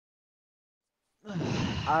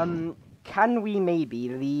Can we maybe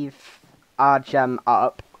leave our gem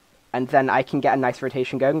up, and then I can get a nice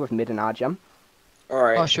rotation going with mid and our gem?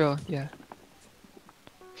 Alright. Oh, sure, yeah.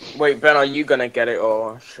 Wait, Ben, are you gonna get it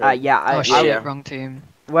or should Yeah, Oh shit, yeah. wrong team.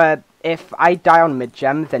 Where if I die on mid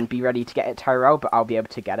gem, then be ready to get it Tyrell, but I'll be able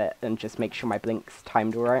to get it and just make sure my blink's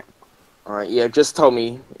timed alright. Alright, yeah, just tell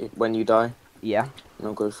me when you die. Yeah. And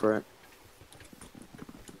I'll go for it.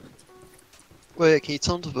 Wait, can you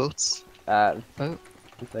tell them to vote? Vote. One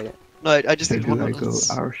second. No, I just need Do one I of go us.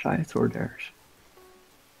 our side or theirs?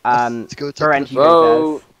 To go to Berend, the- you go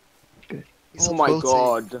Vote! theirs. He's Oh not my voting.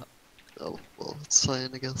 god. Oh, well, it's fine,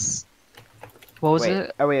 I guess. What was Wait,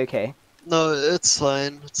 it? are we okay? No, it's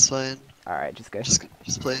fine, it's fine. Alright, just go.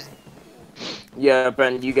 Just play. Yeah,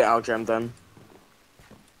 Ben, you get our gem then.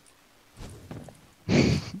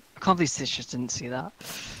 I can't believe Siich just didn't see that.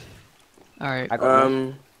 Alright, I got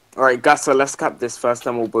mid. Alright, Gassr, let's cap this first,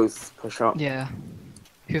 then we'll both push up. yeah.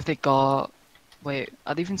 Who have they got? Wait,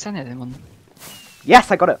 are they even sending anyone?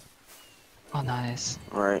 Yes, I got it! Oh, nice.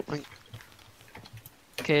 Alright.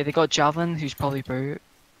 Okay, they got Javlin, who's probably brute.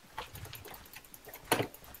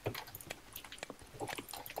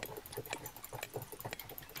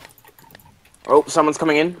 Oh, someone's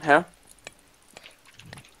coming in here.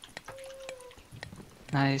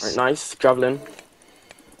 Nice. Right, nice. Javlin.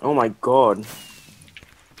 Oh my god.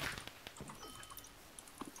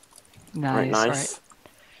 Nice. Right, nice. Right.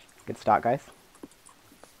 Good start, guys.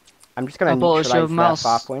 I'm just gonna Baltysaurus, your neutralize their mouse.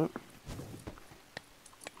 far point.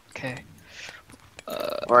 Okay.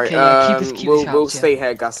 Alright, okay, yeah, keep this we'll tabs, yeah. stay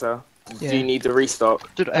here, Gassr. Do Yeah. you need the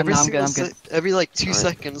restock? Dude, no, every I'm single good, I'm good. every like 2 Alright.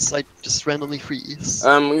 seconds, I just randomly freeze.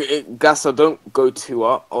 Gassr, don't go too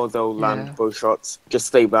up or they'll land Yeah. both shots. Just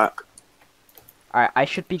stay back. Alright, I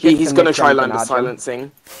should be good He's for gonna mid try gem land the and our gem.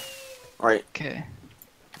 silencing. Alright, Okay.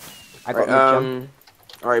 I got right, mid gem.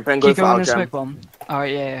 alright, Ben, go Keep for going our on the gem. smoke bomb.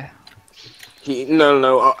 Alright, yeah.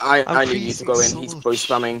 No, I I'm need you to freezing go in. so He's much. both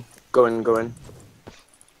spamming. Go in.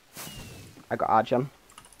 I got our gem.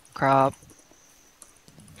 Crap.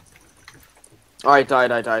 Alright,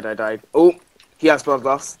 died. Oh, he has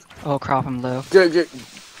bloodlust. Oh crap, I'm low.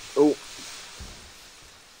 Oh,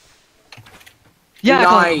 Yeah, I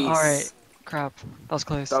got it. nice. Alright. Crap. That was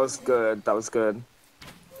close. That was good.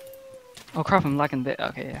 Oh crap, I'm lagging a bit.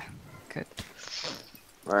 Okay, yeah. Good.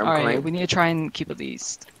 Alright, I'm Alright, coming. we need to try and keep at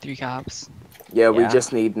least 3 caps. Yeah, we Yeah.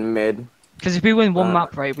 just need mid. Because if we win one Uh,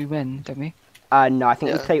 map, right, we win, don't we? No, I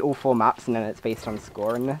think we Yeah. play all 4 maps and then it's based on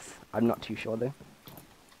score in this. I'm not too sure though.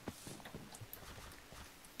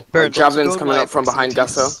 Berend, Javlin's go coming my up from behind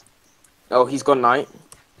proximities. Gassr. Oh, he's gone knight.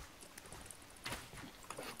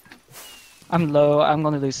 I'm low, I'm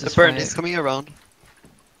gonna lose this Berend, fight. he's coming around.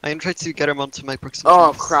 I'm gonna try to get him onto my proximity.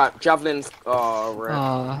 Oh crap, Javlin's. Oh, rip.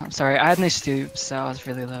 Oh, I'm sorry, I had no stoops, so I was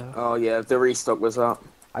really low. Oh yeah, the restock was up.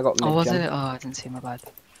 I got mid Oh, was gem. it? Oh, I didn't see, my bad.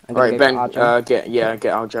 I'm gonna Alright, go Ben, for our gem. get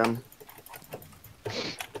our gem.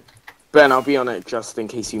 Ben, I'll be on it just in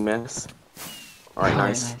case you miss. Alright,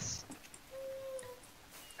 nice.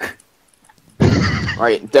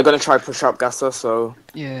 Alright, they're gonna try push up Gassr, so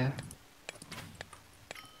Yeah.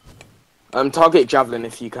 target Javlin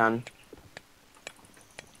if you can.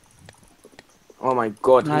 Oh my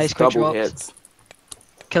god, Nice, he's quick double drops. hits.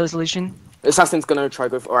 Kill solution. Assassin's gonna try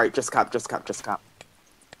go for. Alright, just cap.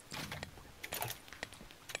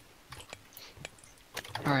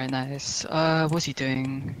 Alright, nice. What's he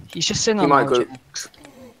doing? He's just sitting He on might our go. gem,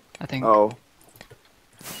 I think. Oh,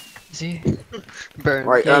 Is he? Berend.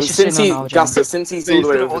 right. Yeah, he's just Since sitting on our gem. Gassr, since he's all He's the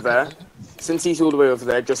way gonna over walk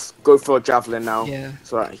there, just go for Javlin now. Yeah.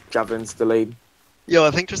 So that Javlin's delayed. Yo,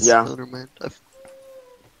 I think just Yeah. never mind.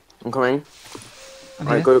 I'm coming. I'm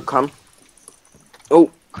Alright, here. go, come. Oh,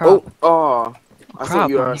 Crap. oh. I Crap, thought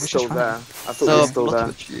you man, were he was still just there. fine. I thought you were still not there.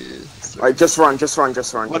 with you. Sorry. Alright, just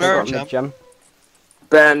run. What I are got gem? mid gem.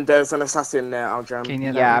 Ben, there's an assassin there, I'll jam. Okay,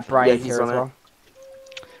 near Yeah, that. Brian's he's here on as it. well.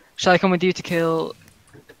 Shall I come with you to kill?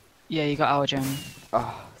 Yeah, you got our gem.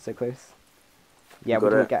 Oh, so close. Yeah, You we got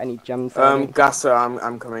didn't it. get any gems. I think. Gassr,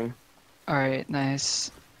 I'm coming. Alright,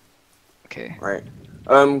 nice. Okay. Right.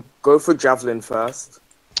 Go for Javlin first.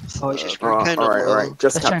 Oh, it's just We're Oh, kinda alright, low. alright.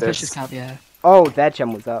 Just Let's try cap and push this this. cap, yeah. Oh, their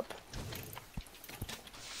gem was up.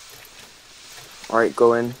 Alright,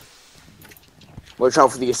 go in. Watch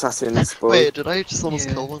out for the assassins, boy. Wait, did I just almost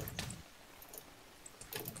Yeah. kill one?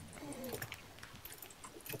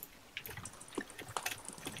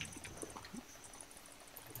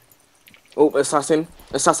 Oh, assassin.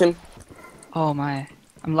 Assassin. Oh my.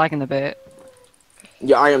 I'm lagging a bit.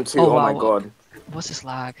 Yeah, I am too. Oh, Oh, my wow. god. What's this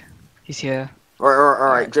lag? He's here.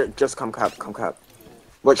 Alright. Just come cap.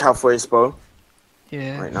 Watch out for his bow.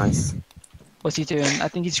 Yeah. Alright, nice. What's he doing? I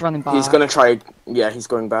think he's running back. He's gonna try. Yeah, he's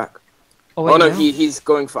going back. Oh, wait, Oh no, no? he's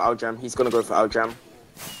going for Aljam. He's gonna go for Aljam.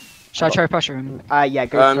 Should I try to pressure him? Yeah,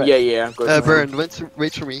 go for it. Yeah. Go for him. Berend,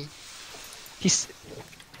 wait for me. He's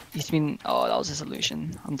been. Oh, that was his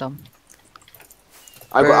illusion. I'm done.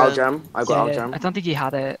 I got Berend. Aljam. I got I Aljam. don't think he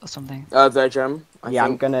had it or something. Their gem. I Yeah, I'm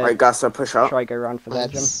think. gonna Right, Gassr, push up. try go around for their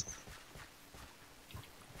gem. Nice.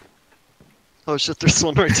 Oh shit, there's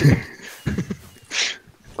one right here.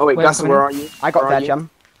 Oh wait, Wait, Gassr, where are you? I got Where their are you? gem.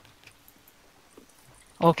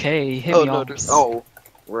 Okay, hit Oh me no, off. there's. Oh,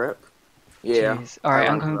 rip. Yeah. Jeez. Alright,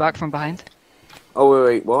 I'm remember coming that. back from behind. Oh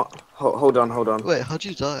wait, what? Hold on. Wait, how'd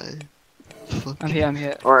you die? Fuck. I'm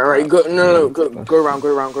here. Alright, go. No, go around.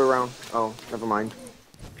 Oh, never mind.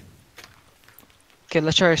 Okay,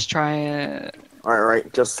 let's try.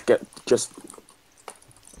 Alright, just.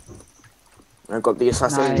 I got the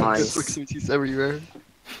assassin. Nice. Nice. There's proximities everywhere.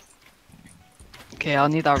 Okay, I'll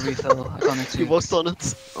need that refill. I got it He too. walks on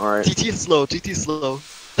it. Alright. GT is slow, GT is slow.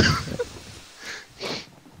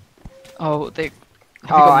 Oh, they. have you Oh,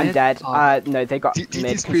 got I'm mid? dead. Oh. No, they got DT's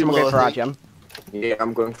mid. Can pretty someone low, go I for our think. gem? Yeah,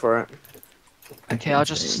 I'm going for it. Okay, I'll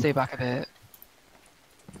just stay back a bit.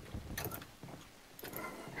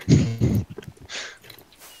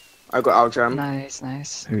 I got Aljam. Nice.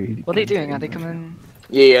 What are they doing? Are they coming?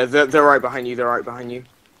 Yeah, they're right behind you.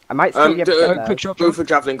 I might still be able to get there. quick drop. Go for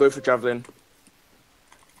Javlin.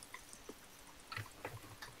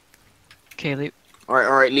 Okay, leap.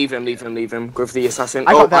 Alright, leave him. Go for the assassin.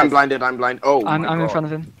 I Oh, got that. I'm blind. Oh, I'm my in God. front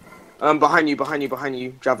of him. Behind you.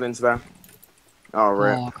 Javlin's there. Oh,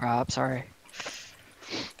 rip. Oh crap! Sorry.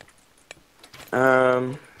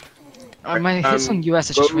 My hits on US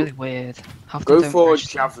is just go- really weird. Half Go them don't for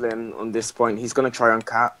register. Javlin on this point. He's gonna try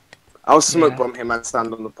uncap. I'll smoke Yeah. bomb him and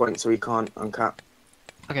stand on the point so he can't uncap.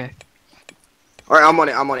 Okay, Alright, I'm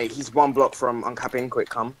on it. He's one block from uncapping. Quick,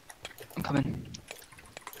 come. I'm coming.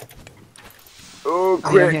 Oh,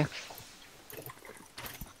 Oh, yeah, quick. yeah.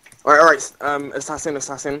 Alright.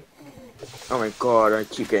 Assassin. Oh my God, I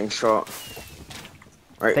keep getting shot.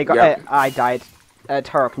 Right, They got yeah. it. I died.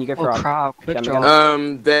 Taro, can you go for Oh our crap! Quick gem drop.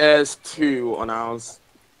 again? There's 2 on ours.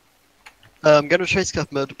 I'm gonna try to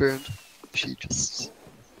cap mid, Berend. She just.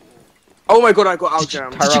 Oh my God, I got Did you,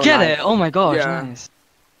 Aljam. did you Tyrone, get nice. it? Oh my gosh, Yeah. nice.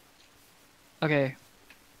 Okay.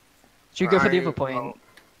 Should we go for the other Right, point? well,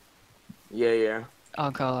 Yeah.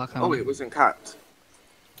 I'll come. Oh, it wasn't capped.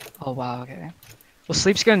 Oh wow, okay. Well,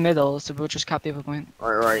 Sleep's going middle, so we'll just cap the other point.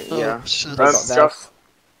 Right, Oh, yeah. shit. They got theirs.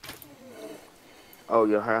 Oh,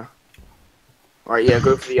 your hair. Alright, yeah,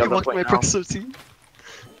 go for the You other walked my point now. proximity.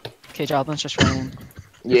 Okay, Javlin's just running.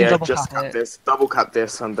 Yeah, double just cap cap it. this. Double cap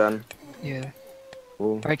this and then. Yeah.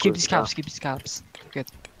 We'll Alright, go keep these for that. caps. Good.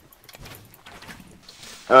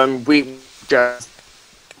 We just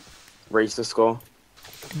raised the score.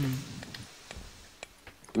 Hmm.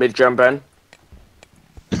 Mid jump, Ben.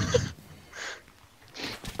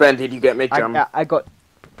 Ben, did you get mid jump? I got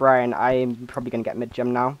Brian. I'm probably gonna get mid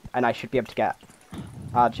gem now, and I should be able to get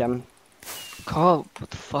our gem. Carl, what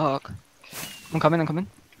the fuck? I'm coming.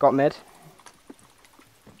 Got mid.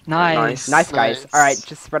 Nice. Nice guys. Nice. All right,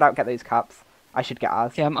 just spread out, get those caps. I should get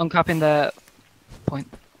ours. Okay, I'm capping the point.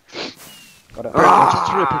 Got it. Berend,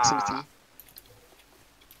 just through proximity.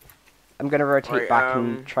 I'm gonna rotate Right, back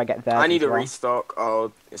and try get there. I need a restock.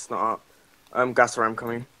 Oh, it's not up. Gassr, I'm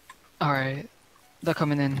coming. Alright. They're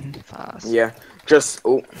coming in fast. Yeah, just.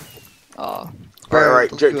 Oh, Oh. right.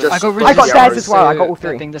 Berend, Just. I got put really I got the theirs arrows. as well. I got so all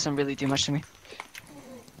three. That thing doesn't really do much to me.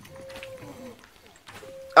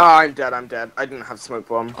 Ah, I'm dead. I didn't have smoke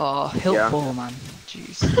bomb. Oh, hilt Yeah. 4, man.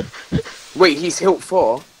 Jeez. Wait, he's hilt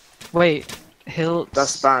 4. Wait, hilt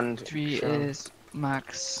That's banned. 3 Sure. is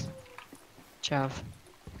max. Chav.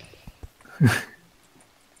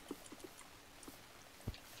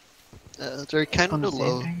 They're kind On the of same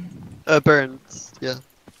low. thing. Berend, yeah.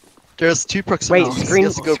 There's 2 Wait, proximities. He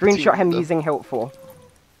has to go screenshot him between them. using hilt 4.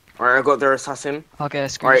 Alright, I got their assassin. I'll get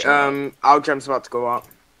a Alright, screenshot. Algem's about to go up.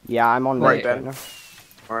 Yeah, I'm on Right, mid Ben. now.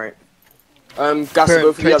 Alright. Gassr, Berend,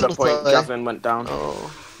 go for the try other to point. fly. Javlin went down.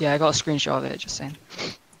 Oh. Yeah, I got a screenshot of it, just saying.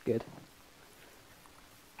 Good.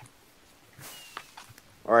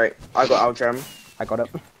 Alright, I got Algem. I got it.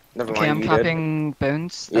 Never Okay, mind, I'm you did. capping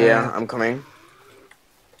bones. Yeah, I'm coming.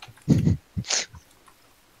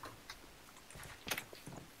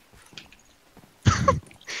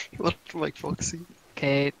 What like Foxy?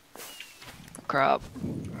 Okay. Crap.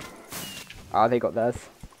 Ah, they got theirs.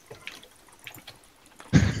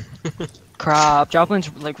 Crap.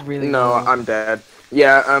 Javlin's like really No, low. I'm dead.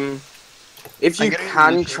 Yeah, if I'm you getting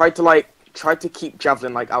can, really try to keep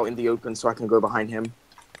Javlin like out in the open so I can go behind him.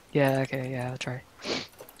 Yeah, okay, yeah, I'll try.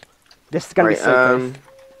 This is gonna be Right, so close.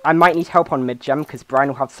 I might need help on mid-gem, because Brian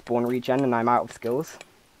will have spawn regen and I'm out of skills.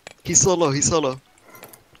 He's solo, he's solo.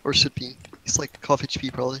 Or should be. He's like half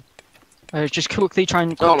HP probably. Just quickly try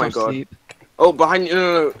and Oh my off God. sleep. Oh, behind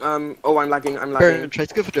you. No. Oh, I'm lagging. I'm lagging. Berend, try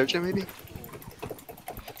to go for Doja maybe?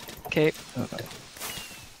 Okay.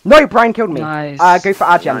 No, Brian killed me. Nice. Go for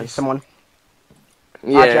our gem, Nice. someone.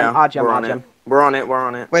 Yeah, our gem, we're our on gem. it. We're on it. We're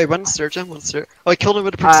on it. Wait, one's their gem, one's their... Oh, I killed him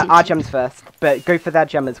with a proximity. Our gem's first, but go for their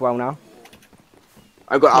gem as well now.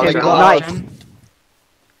 I got our Okay, gem. got Nice.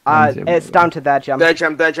 our Gem. It's down to their gem. Their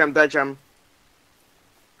gem. Their gem. Their gem.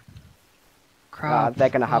 Crap. They're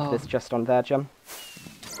gonna have Oh. this just on their gem.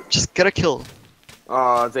 Just get a kill.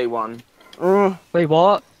 Oh, they won. Wait,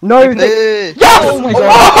 what? No, they... Hey! Yes! Oh my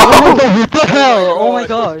god! Oh my god! What the hell? Oh my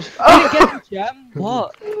gosh! You didn't get the gem?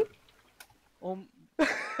 What?